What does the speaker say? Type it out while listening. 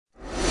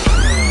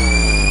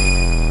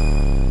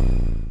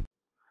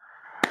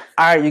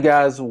All right, you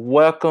guys,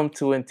 welcome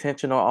to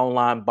Intentional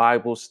Online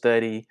Bible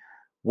Study.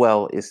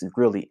 Well, it's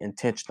really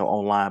intentional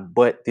online,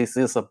 but this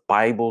is a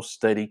Bible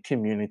study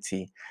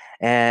community.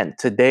 And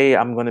today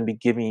I'm going to be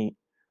giving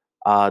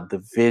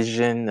the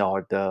vision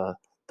or the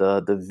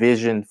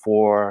vision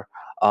for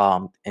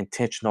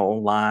intentional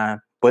online,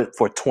 but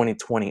for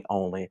 2020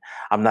 only.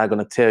 I'm not going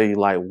to tell you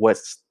like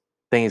what's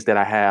things that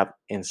I have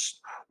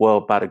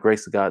well, by the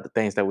grace of God, the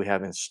things that we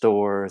have in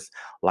stores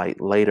like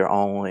later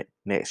on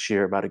next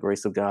year by the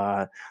grace of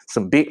God,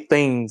 some big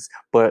things,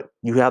 but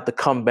you have to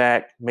come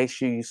back. Make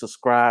sure you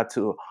subscribe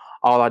to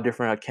all our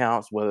different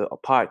accounts, whether a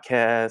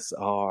podcast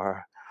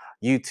or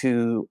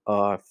YouTube,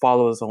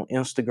 follow us on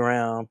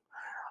Instagram.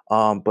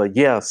 But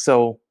yeah,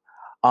 so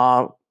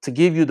to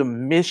give you the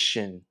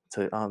mission,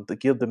 to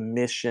give the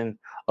mission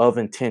of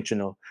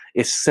intentional,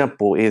 it's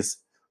simple. Is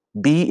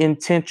be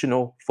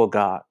intentional for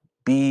God.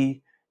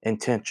 Be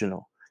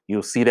intentional.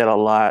 You'll see that a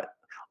lot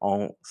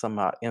on some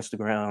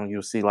Instagram.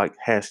 You'll see like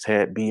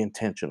hashtag be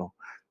intentional.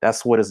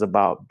 That's what it's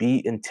about.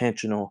 Be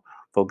intentional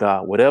for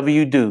God. Whatever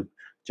you do,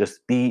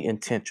 just be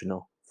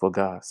intentional for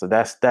God. So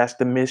that's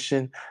the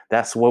mission.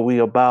 That's what we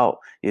about.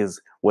 Is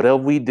whatever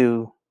we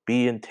do,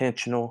 be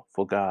intentional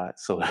for God.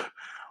 So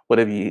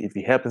whatever if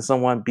you're helping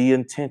someone, be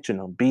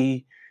intentional.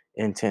 Be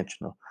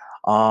intentional.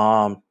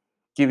 Um,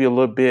 give you a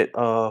little bit.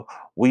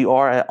 We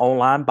are an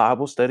online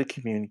Bible study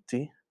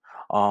community.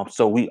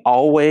 So we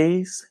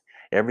always,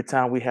 every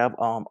time we have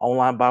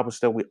online Bible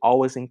study, we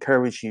always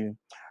encourage you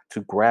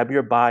to grab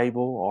your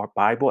Bible or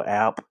Bible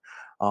app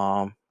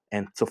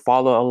and to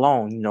follow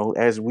along. You know,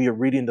 as we are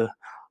reading the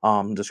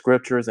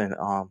scriptures and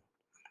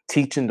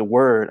teaching the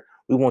word,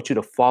 we want you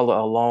to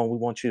follow along. We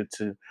want you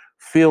to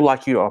feel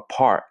like you're a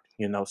part,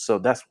 so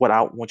that's what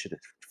I want you to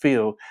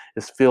feel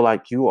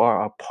like you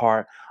are a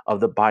part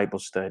of the Bible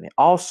study.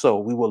 Also,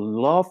 we would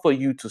love for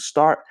you to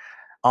start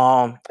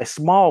a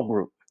small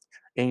group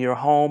in your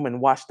home and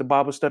watch the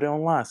Bible study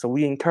online. So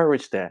we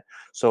encourage that.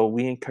 So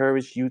we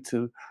encourage you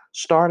to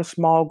start a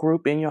small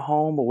group in your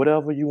home or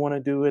whatever you want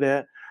to do it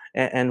at,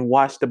 and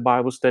watch the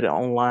Bible study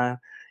online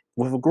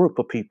with a group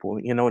of people.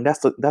 And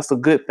that's a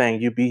good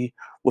thing. You be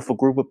with a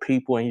group of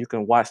people and you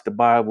can watch the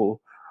Bible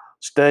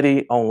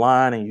study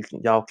online, and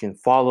y'all can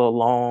follow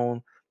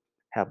along,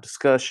 have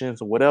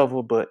discussions or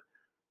whatever. But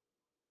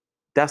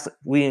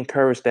we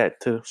encourage that,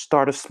 to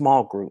start a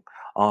small group.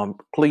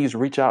 Please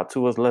reach out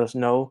to us, let us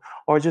know,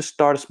 or just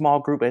start a small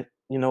group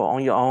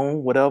on your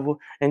own, whatever,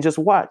 and just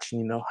watch.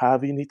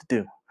 However you need to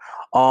do.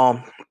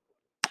 Um,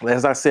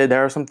 as I said,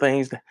 there are some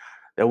things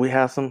that we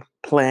have some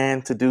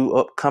plan to do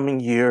upcoming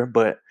year,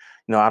 but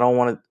I don't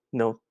want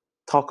to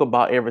talk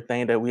about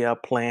everything that we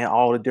have planned,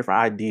 all the different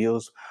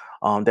ideas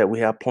that we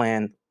have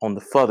planned on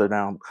the further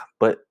down.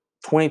 But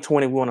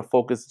 2020, we want to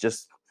focus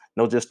just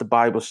the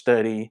Bible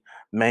study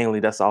mainly.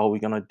 That's all we're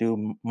gonna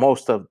do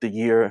most of the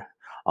year.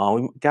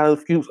 We got a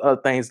few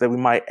other things that we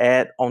might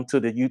add onto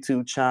the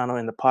YouTube channel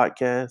and the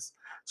podcast.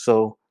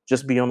 So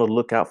just be on the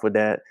lookout for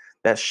that.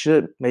 That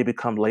should maybe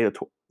come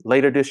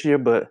later this year,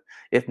 but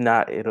if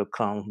not, it'll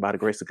come by the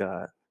grace of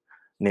God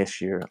next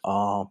year.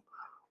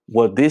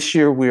 Well, this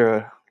year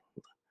we're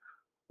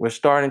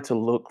starting to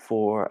look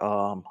for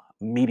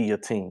media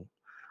team.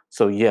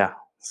 So yeah,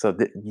 so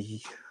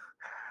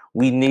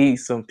we need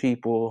some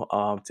people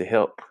to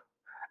help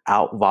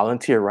out,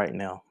 volunteer right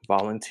now,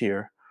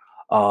 volunteer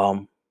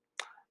um,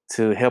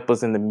 to help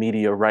us in the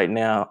media right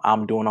now.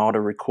 I'm doing all the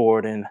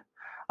recording,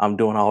 I'm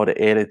doing all the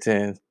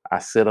editing. I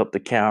set up the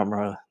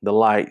camera, the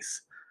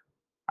lights.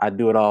 I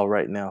do it all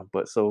right now.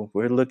 But so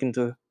we're looking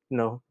to,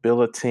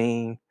 build a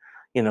team,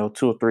 2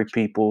 or 3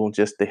 people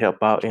just to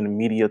help out in the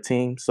media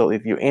team. So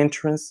if you're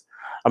interested,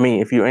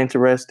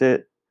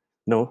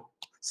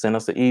 send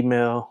us an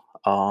email.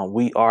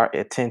 We are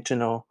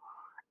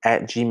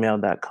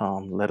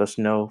intentional@gmail.com. Let us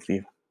know if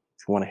you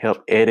want to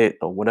help edit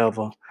or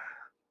whatever.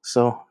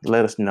 So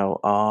let us know.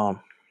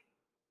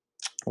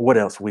 What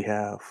else we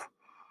have?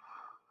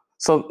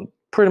 So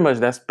pretty much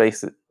that's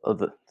basic of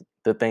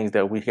the things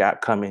that we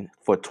got coming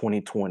for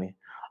 2020.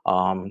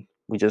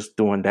 We just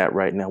doing that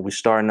right now. We're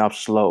starting off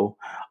slow.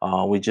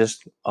 We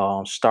just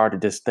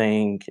started this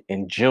thing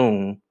in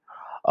June.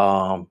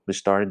 We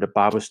started the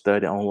Bible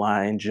study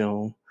online in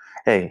June.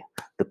 Hey,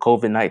 the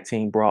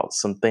COVID-19 brought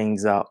some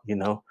things out,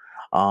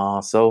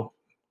 so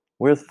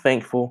we're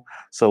thankful.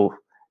 So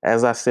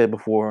as I said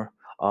before,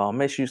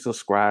 make sure you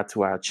subscribe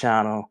to our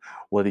channel,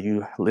 whether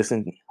you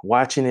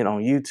watching it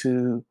on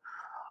YouTube,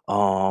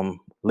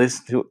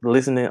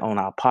 listening on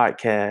our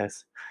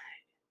podcast.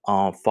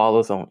 Follow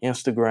us on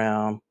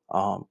Instagram.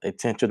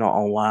 Intentional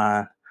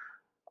Online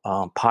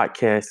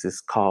podcast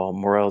is called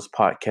Morel's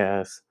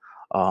Podcast.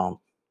 Um,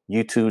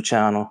 YouTube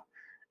channel,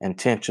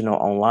 Intentional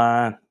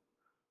Online.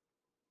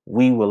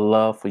 We would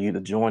love for you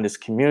to join this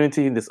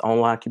community, this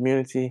online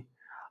community.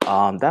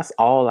 That's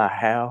all I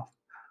have.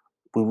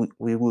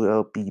 We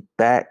will be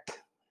back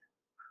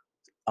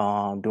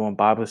doing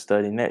Bible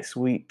study next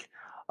week.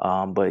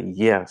 But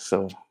yeah,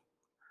 so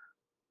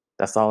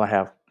that's all I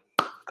have.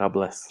 God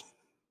bless.